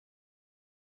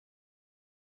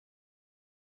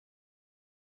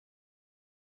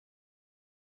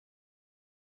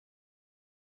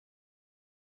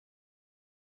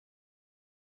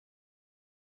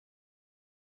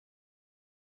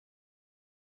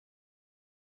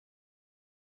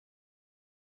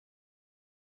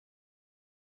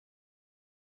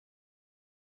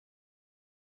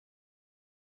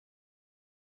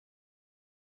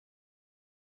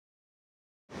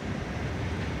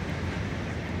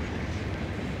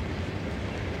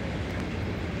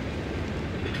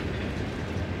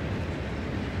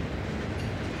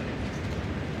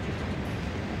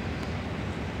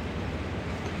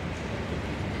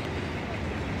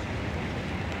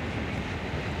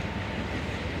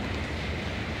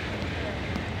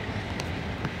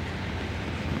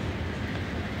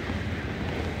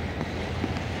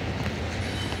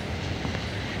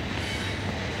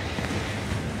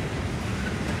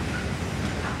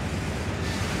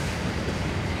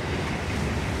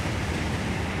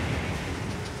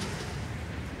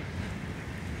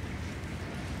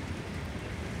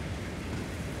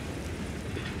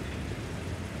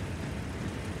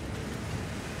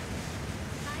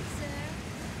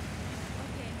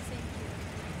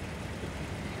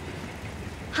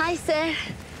Hi, sir.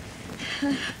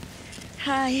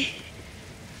 Hi.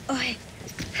 Oi.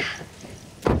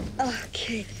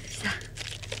 Okay.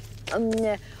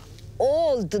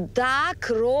 Old Dark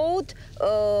Road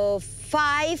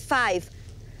 55.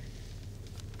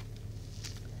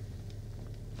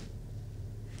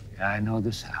 Yeah, I know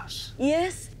this house.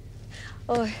 Yes?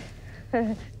 Oh.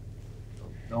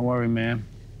 Don't worry, ma'am.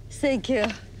 Thank you.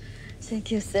 Thank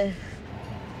you, sir.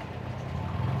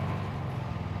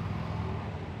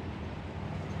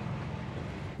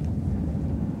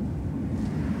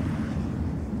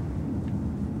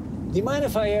 Do you mind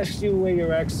if I ask you where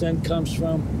your accent comes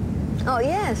from? Oh,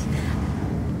 yes.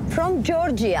 From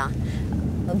Georgia.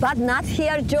 But not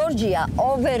here, Georgia.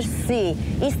 Overseas.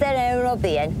 Eastern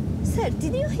European. Sir,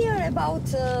 did you hear about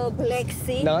Black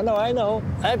Sea? No, I know.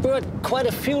 I brought quite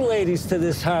a few ladies to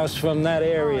this house from that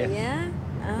area. Oh, yeah?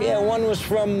 Yeah, one was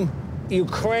from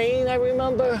Ukraine, I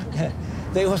remember.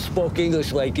 They all spoke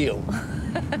English like you.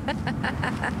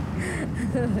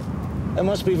 It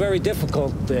must be very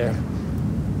difficult there.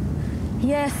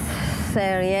 Yes,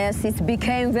 sir, yes. It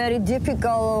became very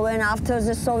difficult when after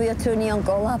the Soviet Union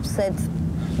collapsed.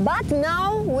 But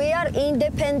now we are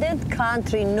independent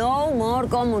country, no more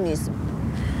communism.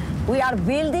 We are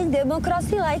building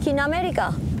democracy like in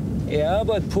America. Yeah,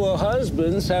 but poor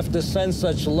husbands have to send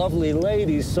such lovely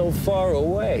ladies so far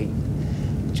away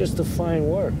just to find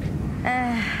work.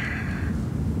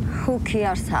 Who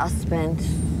cares, husband,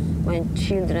 when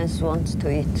children want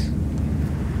to eat?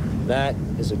 That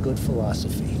is a good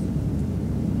philosophy.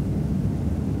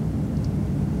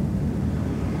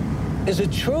 Is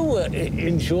it true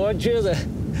in Georgia that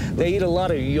they eat a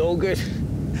lot of yogurt,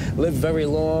 live very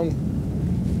long?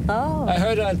 Oh. I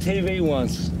heard it on TV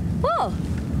once. Oh,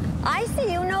 I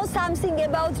see you know something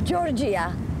about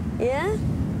Georgia, yeah?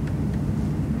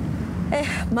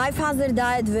 My father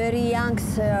died very young,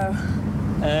 sir.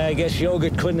 I guess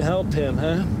yogurt couldn't help him,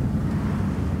 huh?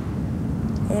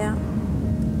 Yeah.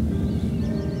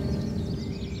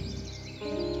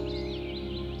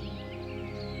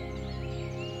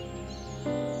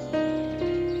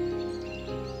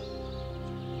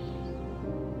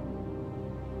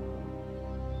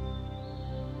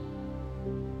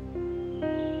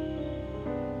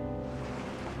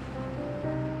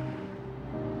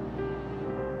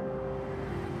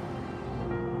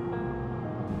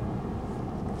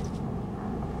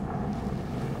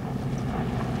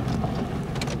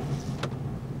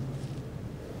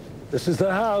 This is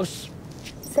the house.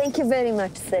 Thank you very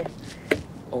much, sir.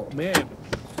 Oh, ma'am,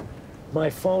 my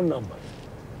phone number.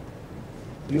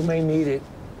 You may need it.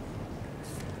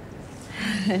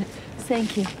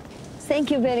 Thank you.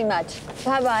 Thank you very much.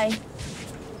 Bye-bye.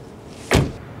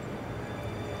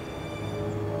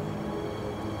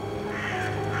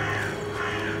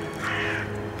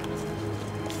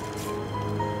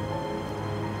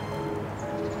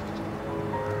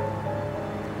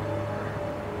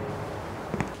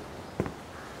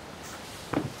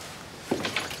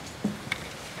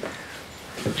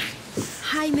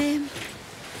 Hi, ma'am.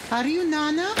 Are you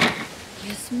Nana?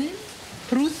 Yes, ma'am.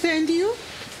 Ruth sent you?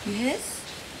 Yes?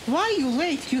 Why are you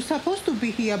late? You're supposed to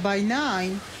be here by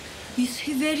 9. Is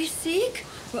he very sick?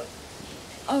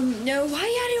 No, why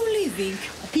are you leaving?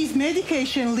 His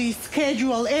medication list,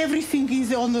 schedule, everything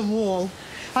is on the wall.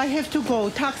 I have to go.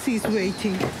 Taxi is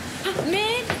waiting.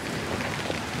 Ma'am?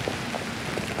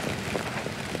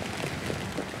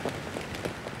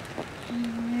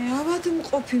 ავად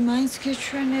მყოფი მაინც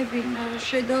გეჩვენებინა,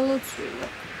 შედალოცვილა.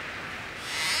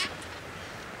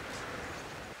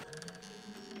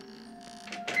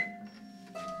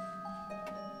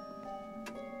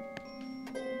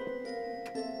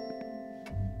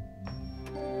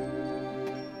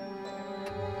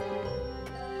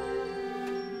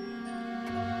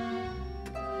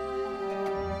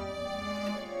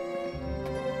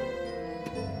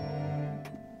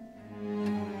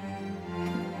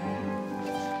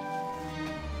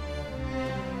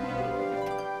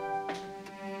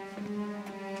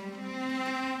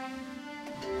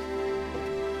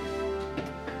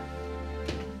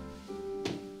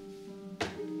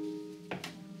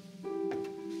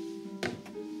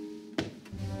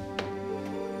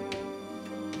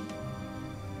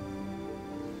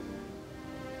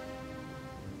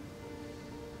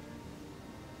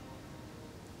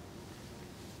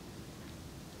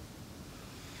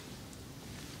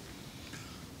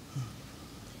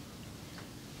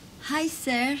 Hi,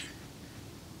 sir.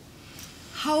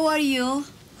 How are you?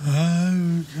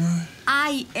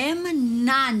 I am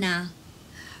Nana.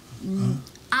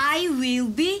 I will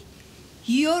be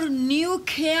your new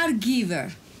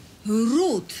caregiver.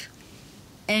 Ruth,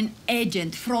 an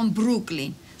agent from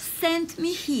Brooklyn, sent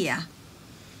me here.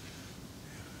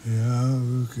 Yeah,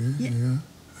 okay, yeah.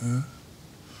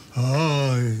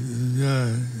 Oh,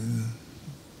 yeah.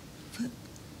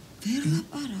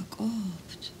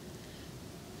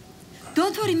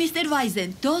 Don't worry, Mr.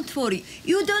 Weisen, don't worry.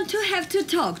 You don't have to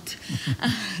talk.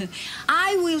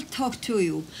 I will talk to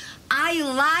you. I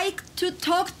like to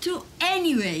talk to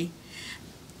anyway.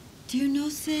 Do you know,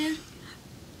 sir?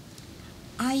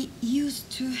 I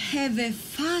used to have a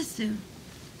father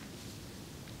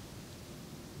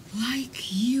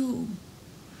like you.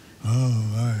 Oh,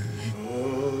 right.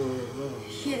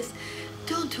 Yes,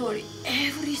 don't worry.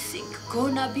 Everything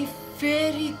gonna be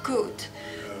very good.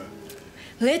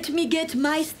 Let me get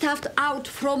my stuff out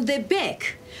from the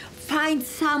back. Find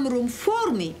some room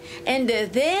for me, and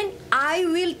then I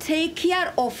will take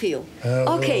care of you.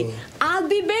 Okay, I'll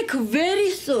be back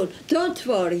very soon. Don't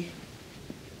worry.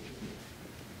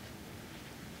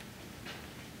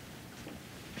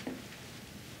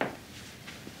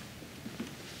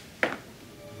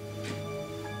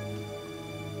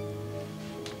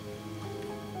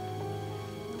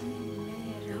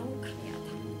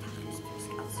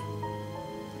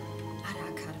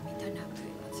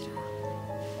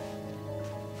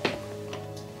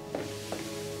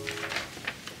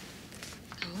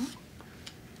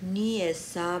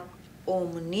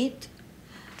 Omnit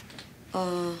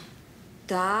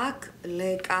tak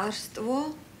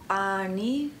lekarstvo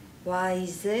pani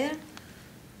Weiser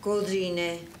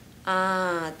Godrine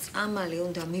წამალი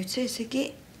უნდა მივცე, ესე იგი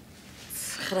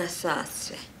 9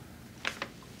 საათზე.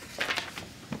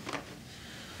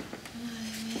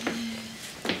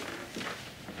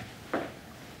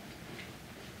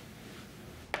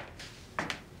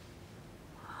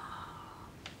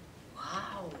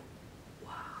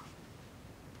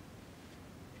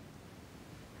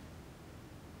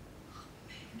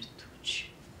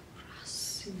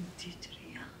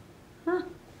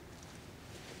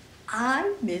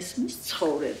 მესმის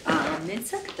ცხოვრება, მეც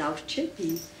აქ დავრჩები,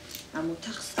 ამ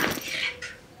ოთახს აღიღებ.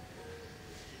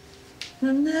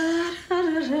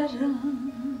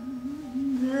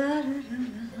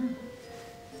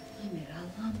 მე რა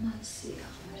ლამაზია,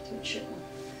 ღმერთო ჩემო.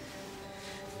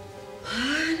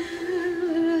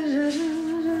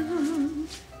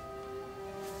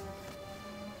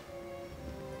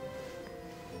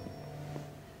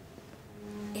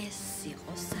 ეს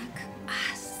იყოს აქ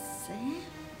ასე.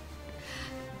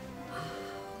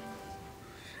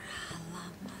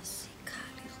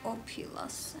 Opila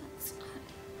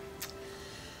satsqali.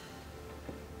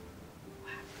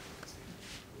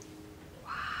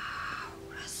 Wow,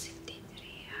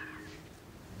 rasidinria.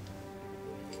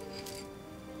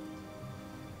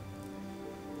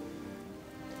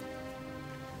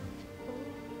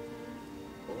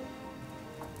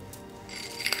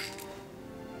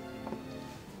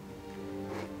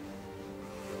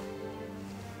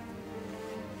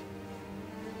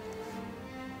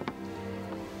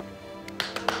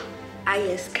 Ai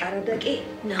es karadaki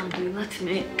nambilat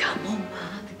me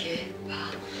kamomad geba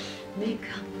me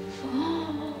kamo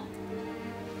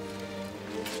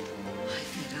ai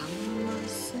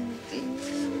ramasenti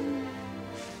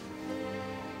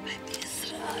ai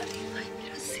pisrari ai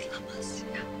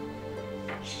mirasilamazia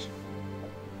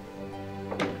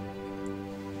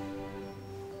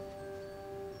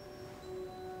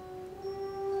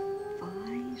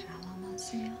ai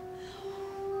ralamazia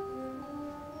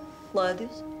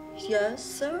ladies. Yes,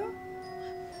 sir.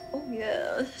 Oh,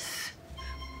 yes.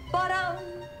 Ba-dum,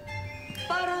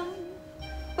 ba-dum,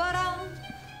 ba-dum,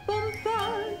 bum,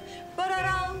 bum,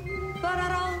 ba-da-dum,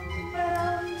 ba-da-dum,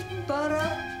 ba-dum,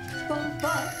 ba-dum, bum,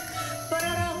 bum,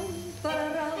 ba-da-dum,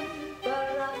 ba-da-dum,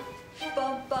 ba-dum,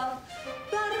 bum, bum,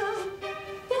 ba-dum,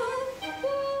 bum,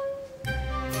 bum.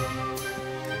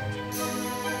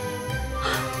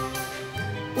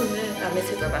 Oh, man, I'm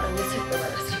missing the button, missing the button.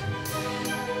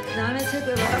 Nana said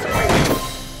that.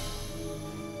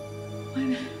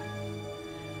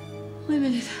 Wait a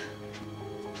minute.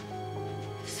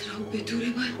 Sra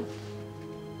ubedureba.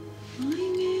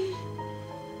 Ayne.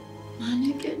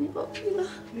 Manekeni ყოფილა.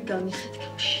 მე გამიხეთქი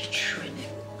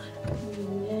შეჩვენებულა.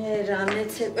 მე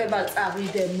რამეც ეკვება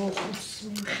წავიდე მოხუც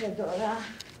მიხედო რა.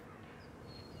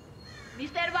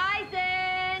 Mr.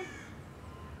 Weisen.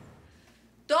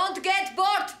 Don't get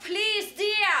bored, please,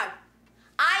 dear.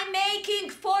 I'm making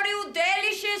for you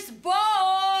delicious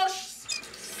borscht.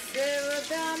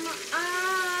 Sevdam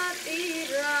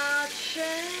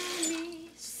atiracheni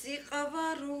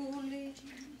siqvaruli.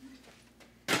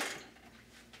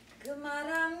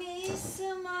 Gmaramis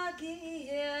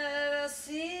magia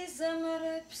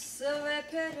sizamreps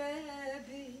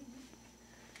veperebi.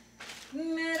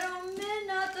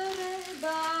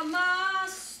 Meromenatreba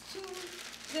mastu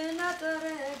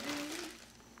venatrebi.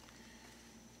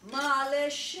 მალე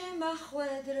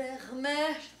შემახვედრე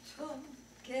ღმერთო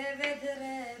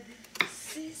კევედრები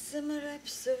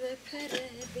სიზმრებს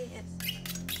ვეფერები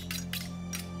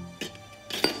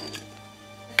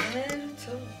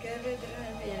ღმერთო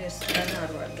კევედრები ეს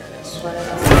არ ვარ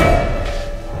განასხვავება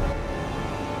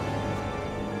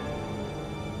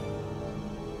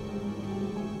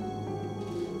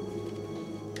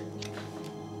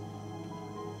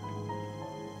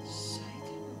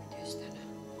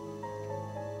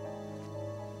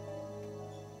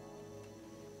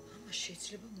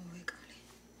შეიძლება მოვეკალე.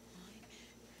 აიმე.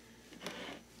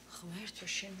 ღმერთო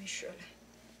შემიშველე.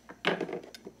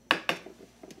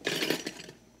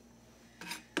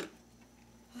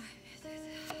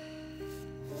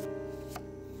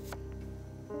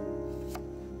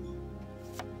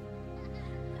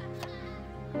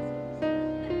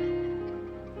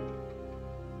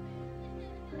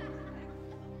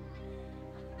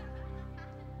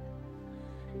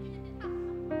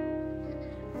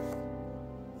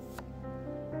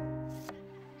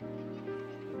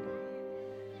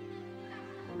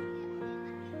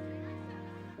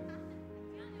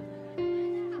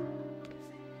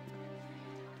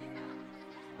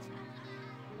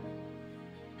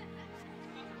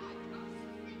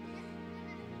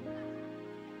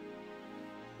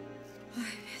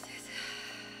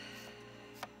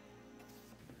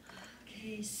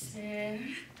 Okay, sir.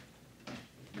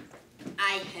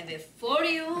 I have for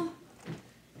you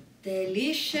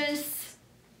delicious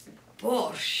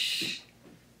borscht.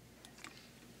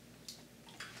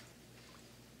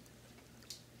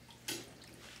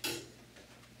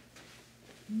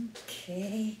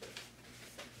 Okay.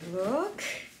 Look.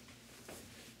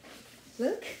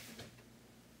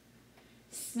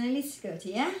 Smells good,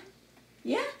 yeah?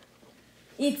 Yeah?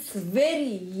 It's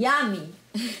very yummy.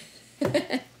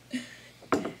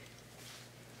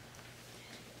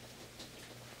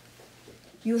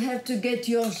 You have to get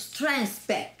your strength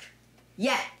back.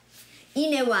 Yeah.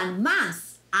 In 1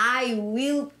 month, I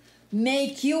will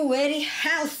make you very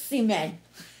healthy man.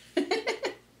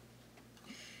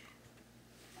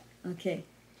 Okay.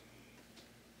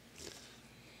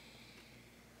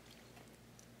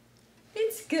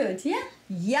 It's good, yeah?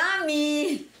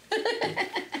 Yummy!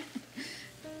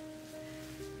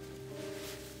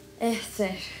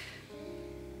 Esther,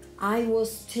 I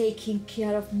was taking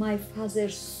care of my father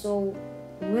so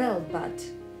well, but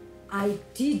I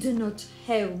did not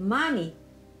have money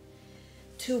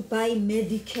to buy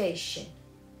medication.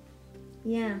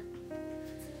 Yeah.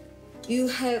 You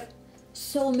have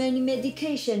so many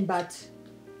medication, but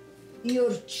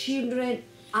your children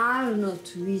are not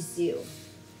with you.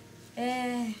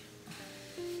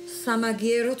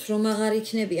 სამაგიეროთ რომ აღარ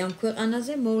იქნები ამ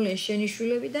ქვეყანაზე, მოვლენ შენი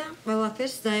შვილები და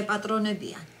ყველაფერს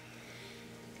დაეპატრონებიან.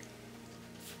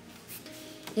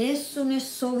 As soon as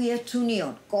Soviet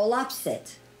Union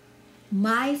collapsed,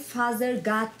 my father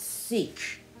got sick.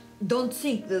 Don't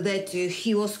think that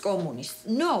he was communist.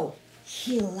 No,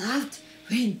 he loved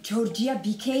when Georgia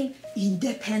became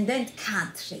independent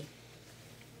country.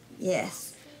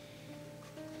 Yes.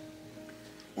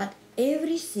 But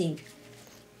everything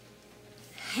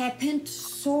happened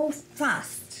so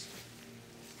fast.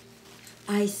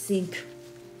 I think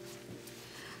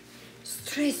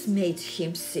stress made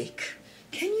him sick.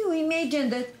 Can you imagine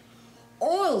that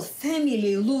all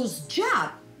family lose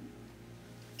job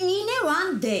in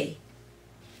one day?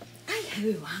 I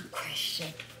have one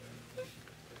question.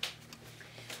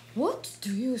 What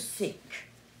do you think?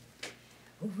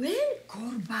 When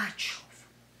Gorbachev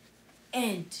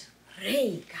and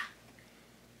Reagan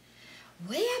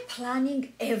were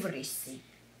planning everything,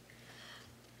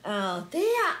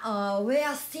 they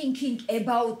were thinking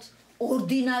about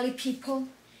ordinary people?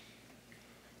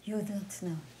 You don't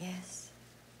know, yes?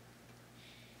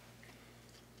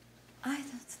 I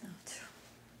don't know too.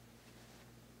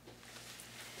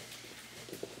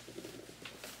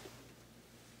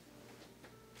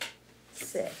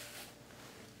 So,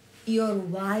 your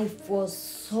wife was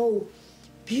so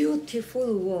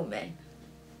beautiful woman.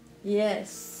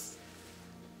 Yes.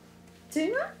 Do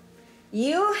you know?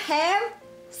 You have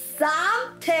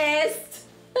some taste.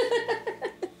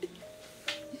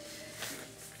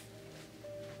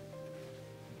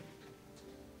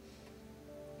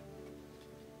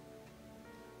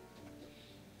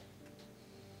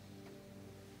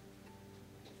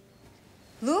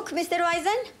 Look, Mr.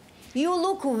 Eisen, you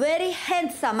look very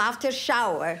handsome after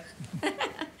shower.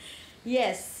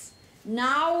 Yes,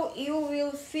 now you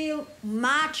will feel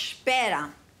much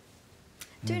better.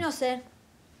 Do you know, sir?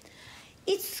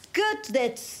 It's good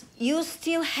that you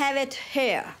still have it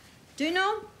here. Do you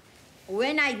know,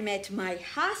 when I met my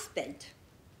husband,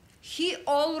 He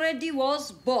already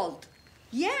was bald.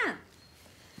 Yeah.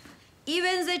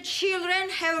 Even the children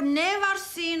have never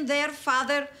seen their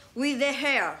father with the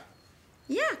hair.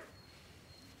 Yeah.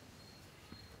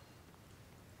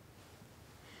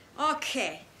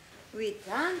 Okay, we're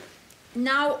done.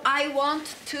 Now I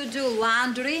want to do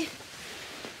laundry.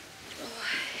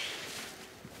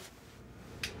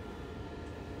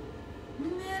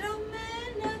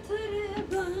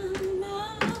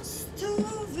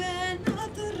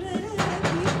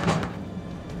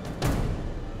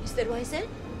 Mr. Weizen?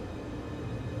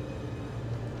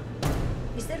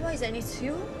 Mr. Weizen, it's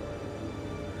you?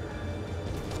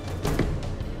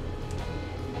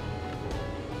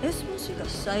 Es música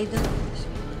saída.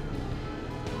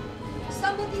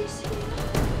 Somebody is here.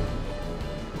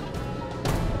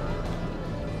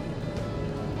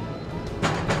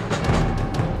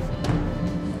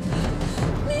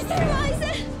 Mr.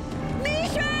 Weizen!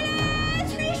 Michelet!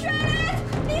 Michelet!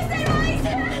 Mr.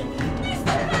 Weizen!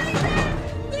 Mr. Weizen!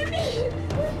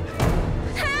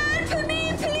 Help me,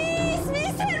 please,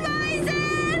 Mr.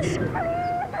 Weizen! Please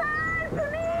help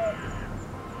me!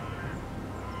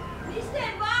 Mr.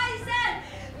 Weizen!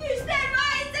 Mr.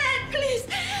 Weizen! Please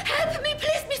help me,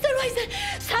 please, Mr. Weizen!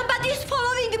 Somebody is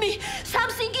following me.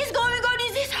 Something is going on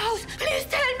in this house. Please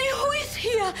tell me who is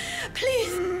here.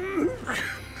 Please.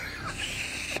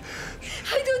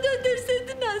 I don't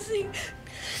understand nothing.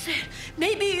 Sir,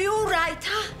 maybe you're right,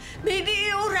 huh? Maybe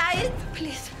you're right.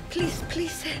 Please, please,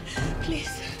 please, sir. Please.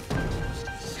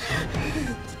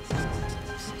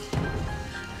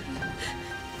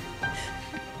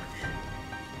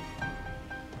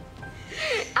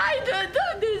 I don't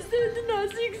understand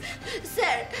nothing.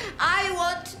 Sir, I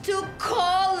want to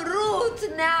call Ruth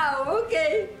now,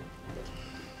 okay?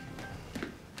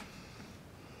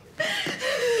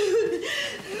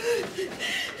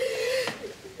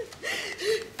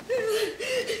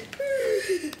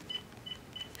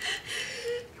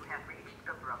 You have reached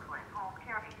the Brooklyn Home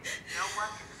Care Agency. No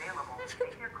one is available to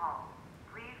take your call.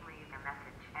 Please leave a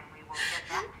message and we will get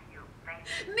back to you. Thank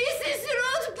you. Mrs.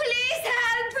 Ruth, please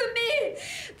help me!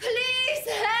 Please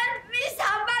help me!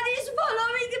 Somebody is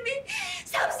following me!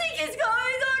 Something is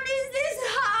going on in this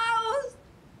house!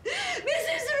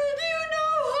 Mrs. Ruth, you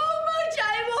know how much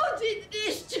I wanted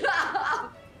this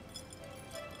job!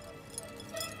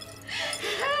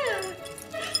 Help!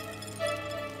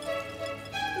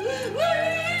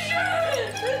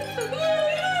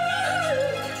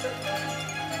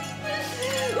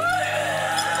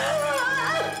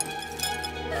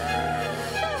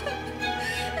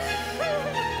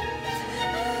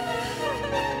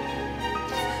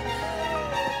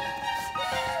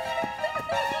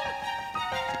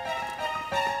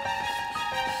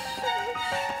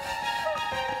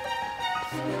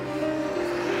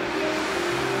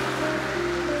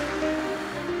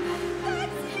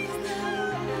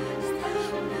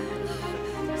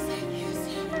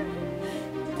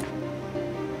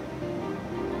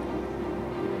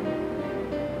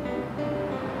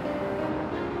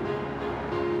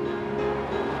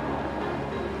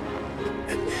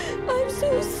 I'm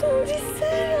so sorry,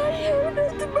 sir. I have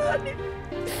not money.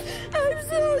 I'm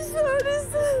so sorry,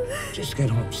 sir. Just get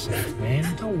home safe,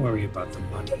 man. Don't worry about the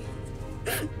money.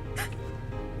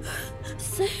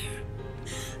 Sir,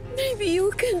 maybe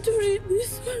you can read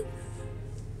this one.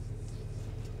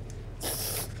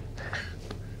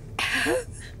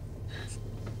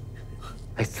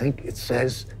 I think it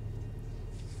says,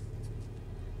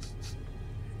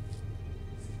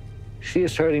 she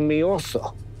is hurting me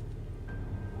also.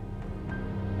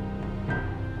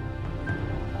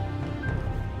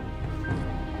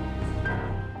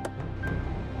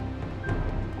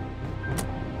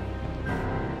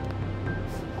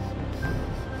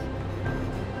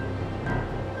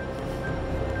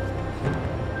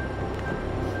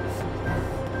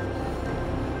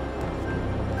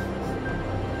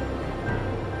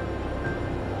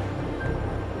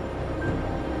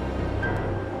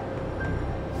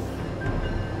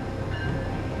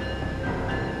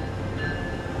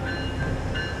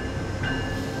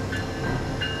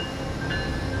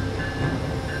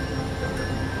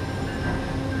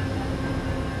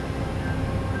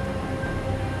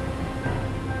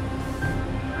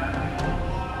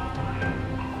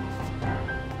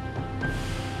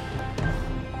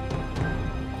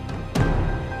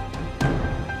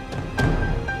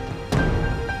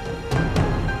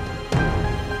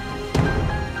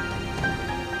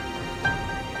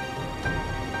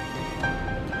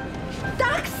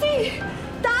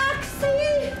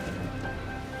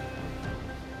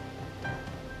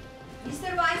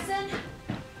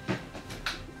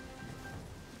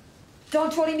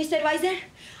 Don't worry, Mr. Weiser.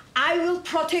 I will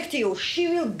protect you. She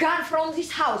will gone from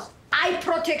this house. I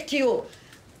protect you.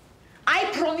 I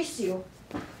promise you.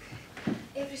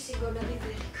 Everything gonna be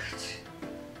very good.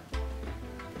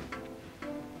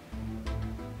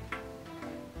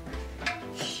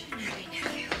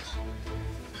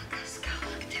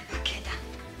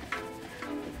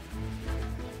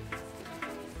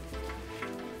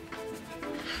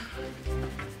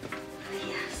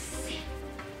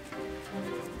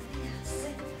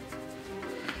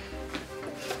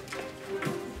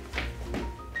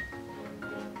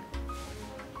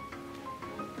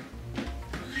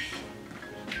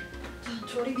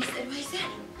 Sorry, Mr. Weiser.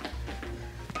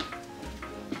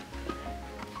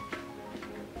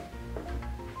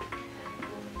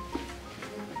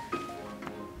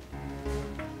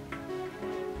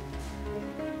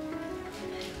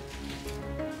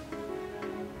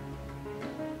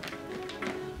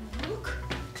 Look.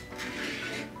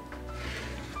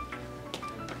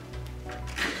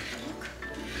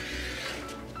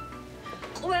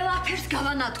 ყველაფერს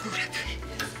გავანადგურებ.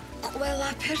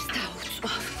 ყველაფერს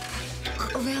დაუწვავ.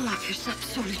 ყველაფერს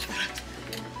აბსოლუტურად.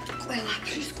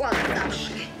 ყველაფრის კვალი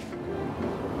დავშლი.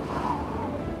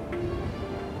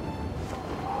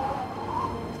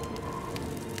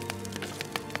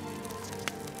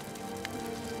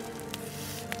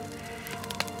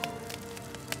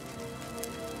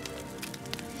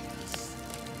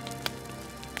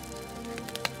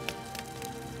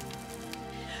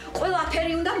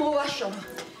 ყველაფერი უნდა მოვაშორო.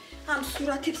 ამ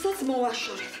სურათებსაც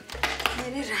მოვაშორებ.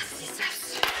 მე რას იზავს?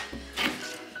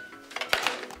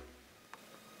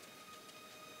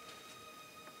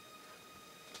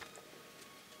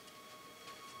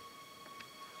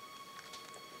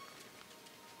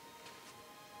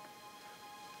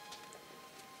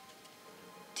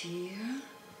 Dear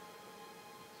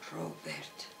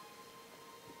Robert.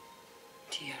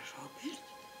 Dear Robert.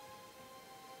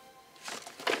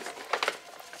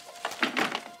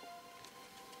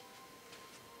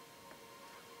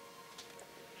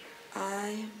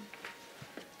 I'm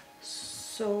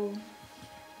so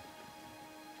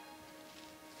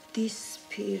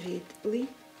desperately.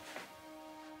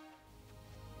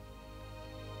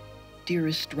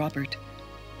 Dearest Robert,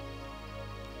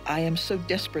 I am so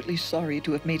desperately sorry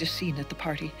to have made a scene at the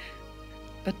party,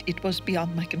 but it was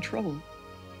beyond my control.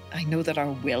 I know that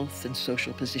our wealth and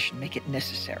social position make it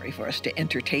necessary for us to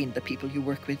entertain the people you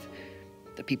work with,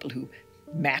 the people who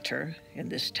matter in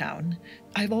this town.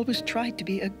 I've always tried to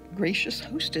be a gracious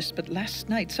hostess, but last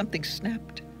night something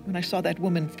snapped when I saw that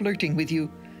woman flirting with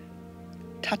you,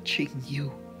 touching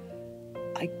you.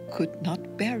 I could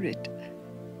not bear it.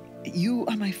 You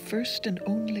are my first and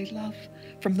only love.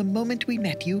 From the moment we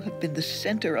met, you have been the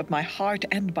center of my heart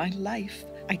and my life.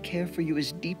 I care for you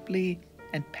as deeply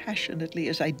and passionately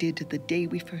as I did the day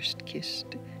we first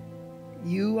kissed.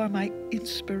 You are my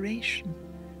inspiration,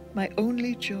 my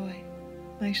only joy,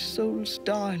 my soul's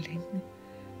darling.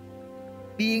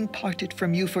 Being parted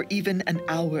from you for even an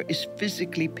hour is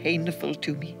physically painful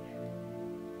to me.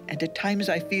 And at times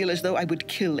I feel as though I would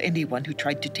kill anyone who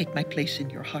tried to take my place in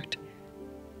your heart.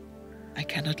 I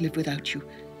cannot live without you.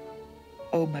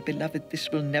 Oh, my beloved, this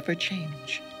will never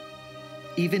change.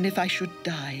 Even if I should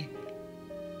die,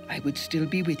 I would still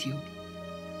be with you,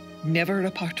 never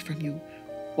apart from you,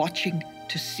 watching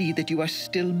to see that you are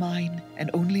still mine and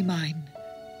only mine.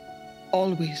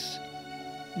 Always,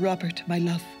 Robert, my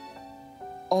love,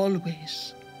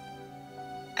 always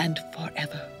and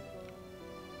forever.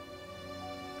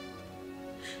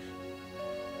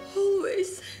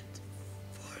 Always and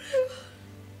forever.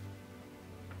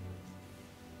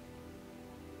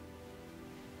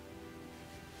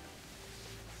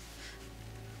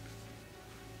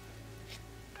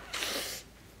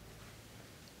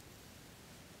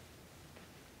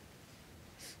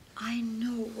 I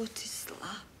know what is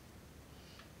love.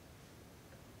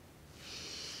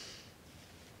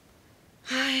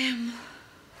 I am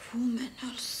woman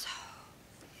also.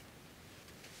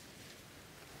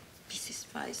 Mrs.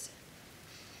 Weiser,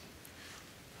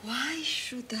 why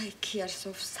should I care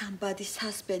of somebody's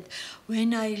husband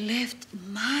when I left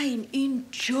mine in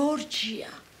Georgia?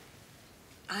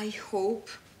 I hope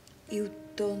you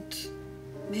don't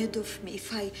mad of me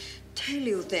if I tell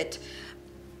you that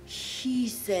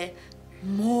he's a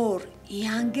more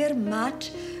younger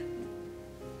much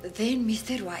than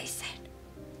Mr. Weiser.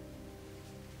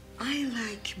 I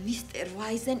like Mr.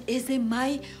 Weiser as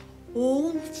my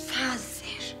own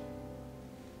father.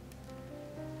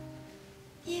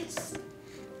 Yes.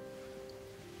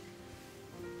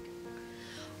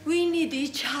 We need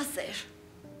each other.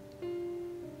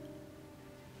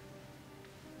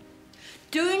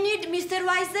 Do you need Mr.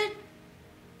 Weiser?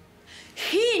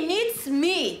 He needs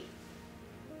me.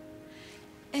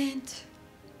 And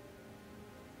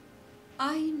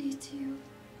I need you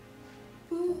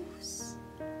both.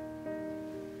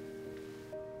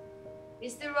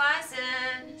 Mr.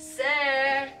 Wisen,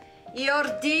 sir, your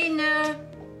dinner.